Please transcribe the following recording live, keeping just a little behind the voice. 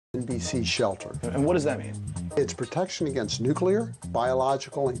NBC shelter. And what does that mean? It's protection against nuclear,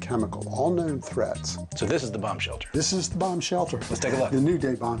 biological, and chemical, all known threats. So this is the bomb shelter. This is the bomb shelter. Let's take a look. The New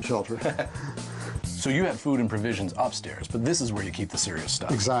Day bomb shelter. So you have food and provisions upstairs, but this is where you keep the serious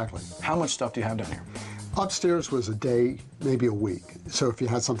stuff. Exactly. How much stuff do you have down here? Upstairs was a day, maybe a week. So if you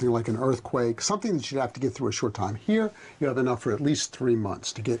had something like an earthquake, something that you'd have to get through a short time. Here, you have enough for at least 3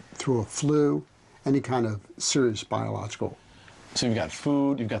 months to get through a flu, any kind of serious biological. So you've got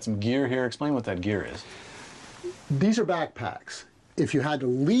food, you've got some gear here. Explain what that gear is. These are backpacks. If you had to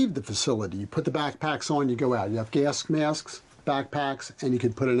leave the facility, you put the backpacks on, you go out. You have gas masks, backpacks, and you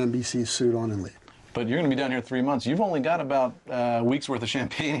can put an NBC suit on and leave. But you're going to be down here 3 months. You've only got about a week's worth of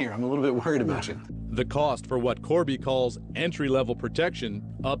champagne here. I'm a little bit worried about you. The cost for what Corby calls entry-level protection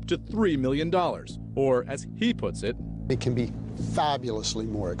up to $3 million. Or, as he puts it, it can be fabulously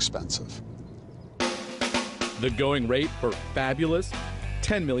more expensive. The going rate for fabulous?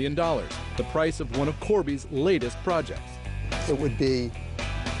 $10 million, the price of one of Corby's latest projects. It would be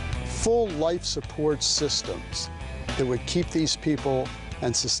full life support systems that would keep these people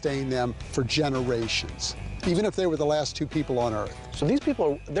and sustain them for generations, even if they were the last 2 people on Earth. So these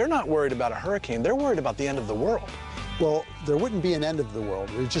people, they're not worried about a hurricane, they're worried about the end of the world. Well, there wouldn't be an end of the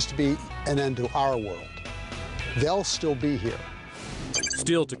world, it would just be an end to our world. They'll still be here.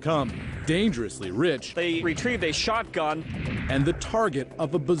 Still to come, dangerously rich. They retrieved a shotgun. And the target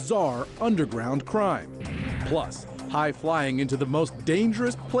of a bizarre underground crime. Plus, high-flying into the most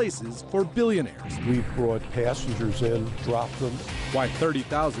dangerous places for billionaires. We've brought passengers in, dropped them. Why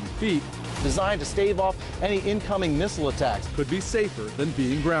 30,000 feet Designed to stave off any incoming missile attacks. could be safer than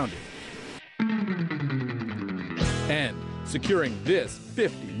being grounded. And securing this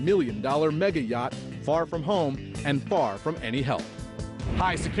 $50 million mega yacht far from home and far from any help.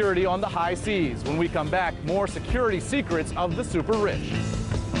 High security on the high seas. When we come back, more security secrets of the super rich.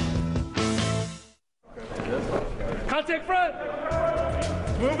 Contact front!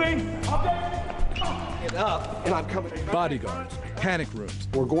 Moving! Get up, and I'm coming. Bodyguards, panic rooms.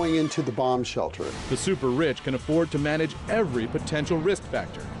 We're going into the bomb shelter. The super rich can afford to manage every potential risk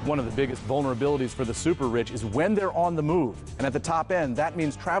factor. One of the biggest vulnerabilities for the super rich is when they're on the move. And at the top end, that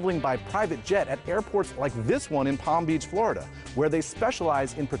means traveling by private jet at airports like this one in Palm Beach, Florida, where they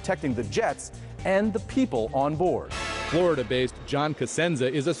specialize in protecting the jets and the people on board. Florida-based John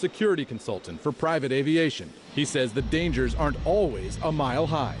Cosenza is a security consultant for private aviation. He says the dangers aren't always a mile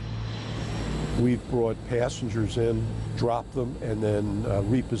high. We've brought passengers in, dropped them, and then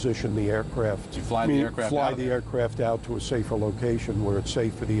repositioned the aircraft. You fly the aircraft fly out? the aircraft out to a safer location where it's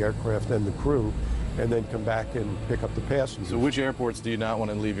safe for the aircraft and the crew, and then come back and pick up the passengers. So which airports do you not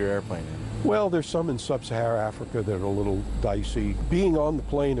want to leave your airplane in? Well, there's some in sub-Saharan Africa that are a little dicey. Being on the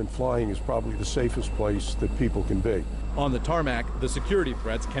plane and flying is probably the safest place that people can be. On the tarmac, the security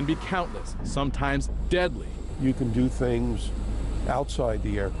threats can be countless, sometimes deadly. You can do things outside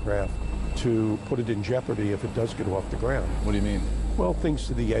the aircraft to put it in jeopardy if it does get off the ground. What do you mean? Well, things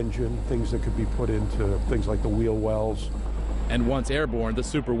to the engine, things that could be put into things like the wheel wells. And once airborne, the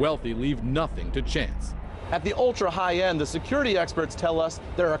super wealthy leave nothing to chance. At the ultra high end, the security experts tell us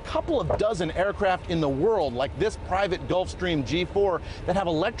there are a couple of dozen aircraft in the world, like this private Gulfstream G4, that have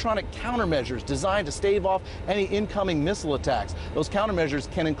electronic countermeasures designed to stave off any incoming missile attacks. Those countermeasures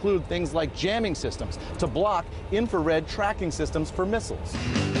can include things like jamming systems to block infrared tracking systems for missiles.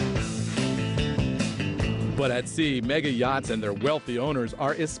 But at sea, mega yachts and their wealthy owners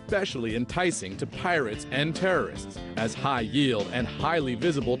are especially enticing to pirates and terrorists as high-yield and highly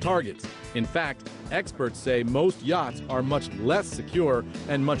visible targets. In fact, experts say most yachts are much less secure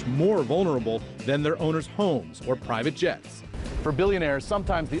and much more vulnerable than their owners' homes or private jets. For billionaires,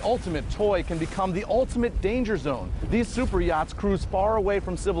 sometimes the ultimate toy can become the ultimate danger zone. These super yachts cruise far away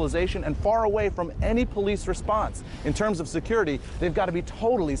from civilization and far away from any police response. In terms of security, they've got to be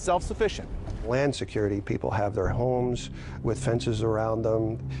totally self-sufficient. Land security, people have their homes with fences around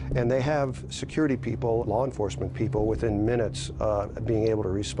them, and they have security people, law enforcement people, within minutes being able to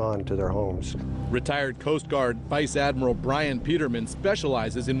respond to their homes. Retired Coast Guard Vice Admiral Brian Peterman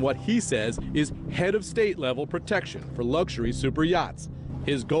specializes in what he says is head of state level protection for luxury super yachts.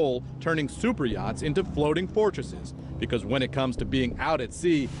 His goal, turning super yachts into floating fortresses, because when it comes to being out at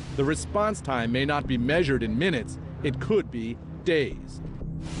sea, the response time may not be measured in minutes, it could be days.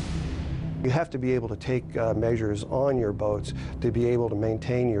 You have to be able to take measures on your boats to be able to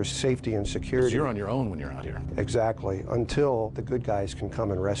maintain your safety and security. Because you're on your own when you're out here. Exactly, until the good guys can come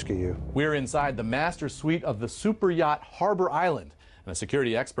and rescue you. We're inside the master suite of the super yacht Harbor Island. And a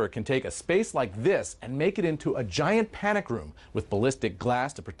security expert can take a space like this and make it into a giant panic room with ballistic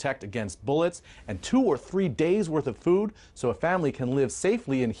glass to protect against bullets and 2 or 3 days worth of food so a family can live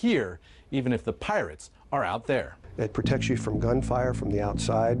safely in here even if the pirates are out there. It protects you from gunfire from the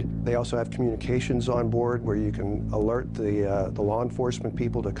outside. They also have communications on board where you can alert the law enforcement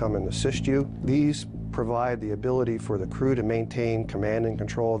people to come and assist you. These provide the ability for the crew to maintain command and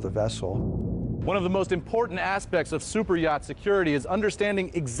control of the vessel. One of the most important aspects of super yacht security is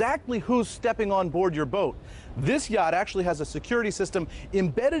understanding exactly who's stepping on board your boat. This yacht actually has a security system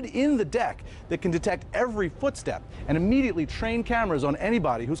embedded in the deck that can detect every footstep and immediately train cameras on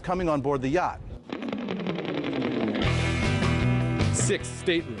anybody who's coming on board the yacht. 6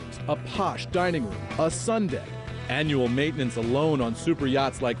 staterooms, a posh dining room, a sun deck. Annual maintenance alone on super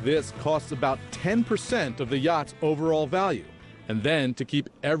yachts like this costs about 10% of the yacht's overall value. And then, to keep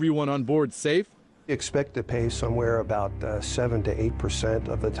everyone on board safe, You expect to pay somewhere about 7 to 8%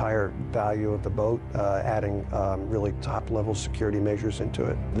 of the entire value of the boat, adding really top-level security measures into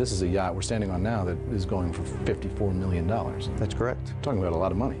it. This is a yacht we're standing on now that is going for $54 million. That's correct. Talking about a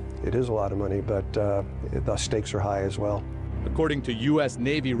lot of money. It is a lot of money, but the stakes are high as well. According to U.S.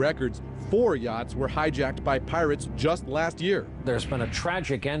 Navy records, 4 yachts were hijacked by pirates just last year. There's been a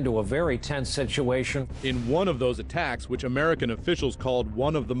tragic end to a very tense situation. In one of those attacks, which American officials called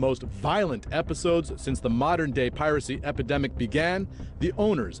one of the most violent episodes since the modern-day piracy epidemic began, the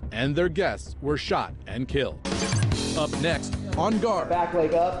owners and their guests were shot and killed. Up next, On Guard. Back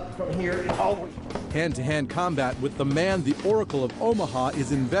leg up from here. Hand-to-hand combat with the man the Oracle of Omaha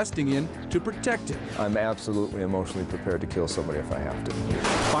is investing in to protect him. I'm absolutely emotionally prepared to kill somebody if I have to.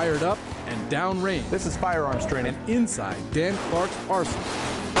 Fired up and downrange. This is firearms training. And inside Dan Clark's arsenal.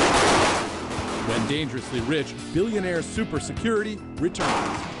 When Dangerously Rich, Billionaire Super Security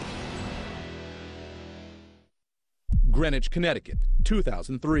returns. Greenwich, Connecticut,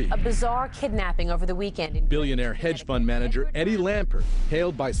 2003. A bizarre kidnapping over the weekend in Billionaire hedge fund manager Eddie Lampert,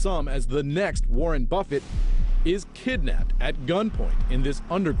 hailed by some as the next Warren Buffett, is kidnapped at gunpoint in this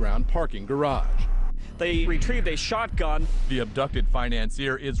underground parking garage. They retrieved a shotgun. The abducted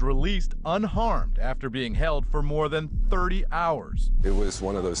financier is released unharmed after being held for more than 30 hours. It was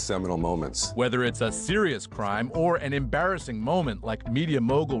one of those seminal moments. Whether it's a serious crime or an embarrassing moment like media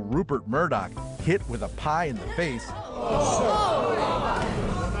mogul Rupert Murdoch hit with a pie in the face,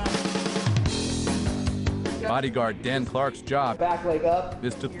 bodyguard Dan Clark's job Back leg up.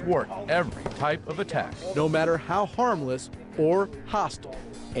 is to thwart every type of attack, no matter how harmless or hostile.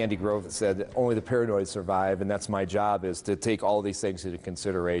 Andy Grove said that only the paranoid survive, and that's my job, is to take all these things into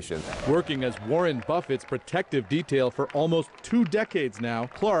consideration. Working as Warren Buffett's protective detail for almost 2 decades now,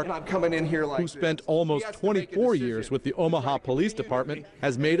 Clark, And I'm coming in here like who spent almost 24 years with the Omaha Police Department,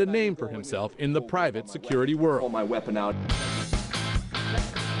 has made a name for himself in the private security pull world. my weapon out.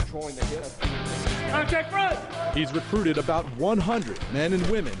 Contact front! He's recruited about 100 men and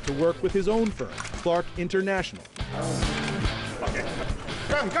women to work with his own firm, Clark International.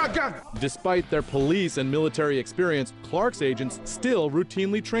 Gun. Despite their police and military experience, Clark's agents still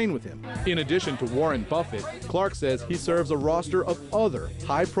routinely train with him. In addition to Warren Buffett, Clark says he serves a roster of other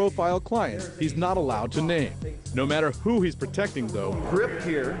high-profile clients he's not allowed to name. No matter who he's protecting, though, Grip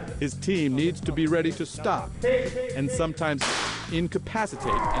here. his team needs to be ready to stop and sometimes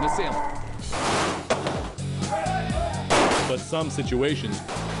incapacitate an assailant. But some situations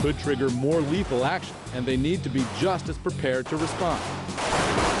could trigger more lethal action, and they need to be just as prepared to respond.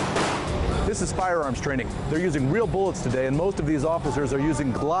 This is firearms training. They're using real bullets today, and most of these officers are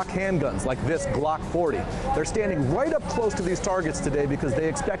using Glock handguns like this Glock 40. They're standing right up close to these targets today because they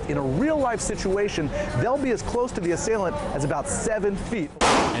expect in a real-life situation, they'll be as close to the assailant as about 7 feet.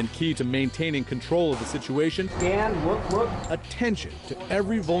 And key to maintaining control of the situation, Dan, look. attention to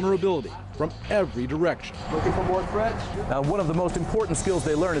every vulnerability from every direction. Looking for more threats? One of the most important skills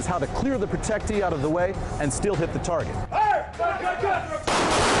they learn is how to clear the protectee out of the way and still hit the target.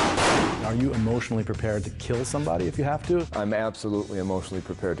 Are you emotionally prepared to kill somebody if you have to? I'm absolutely emotionally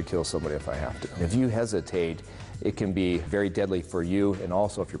prepared to kill somebody if I have to. If you hesitate, it can be very deadly for you, and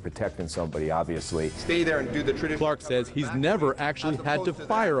also if you're protecting somebody, obviously. Stay there and do the traditional. Clark says he's never actually had to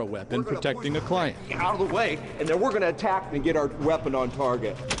fire a weapon protecting a client. Out of the way, and then we're going to attack and get our weapon on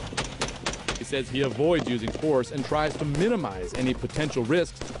target. He says he avoids using force and tries to minimize any potential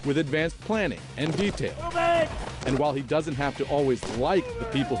risks with advanced planning and detail. And while he doesn't have to always like the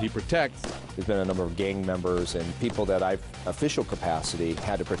people he protects, there's been a number of gang members and people that I've official capacity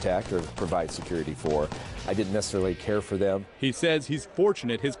had to protect or provide security for. I didn't necessarily care for them. He says he's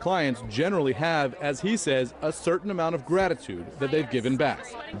fortunate his clients generally have, as he says, a certain amount of gratitude that they've given back.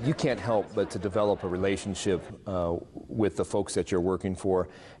 You can't help but to develop a relationship with the folks that you're working for.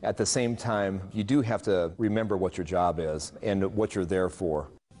 At the same time, you do have to remember what your job is and what you're there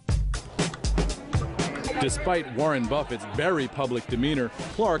for. Despite Warren Buffett's very public demeanor,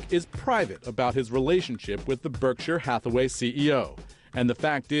 Clark is private about his relationship with the Berkshire Hathaway CEO. And the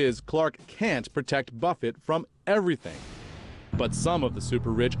fact is, Clark can't protect Buffett from everything. But some of the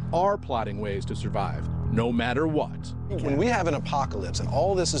super rich are plotting ways to survive, no matter what. When we have an apocalypse and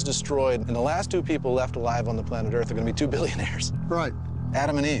all this is destroyed, and the last two people left alive on the planet Earth are going to be two billionaires. Right.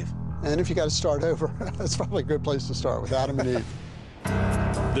 Adam and Eve. And if you got to start over, that's probably a good place to start, with Adam and Eve.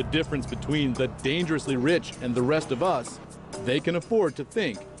 The difference between the dangerously rich and the rest of us, they can afford to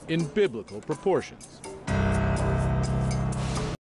think in biblical proportions.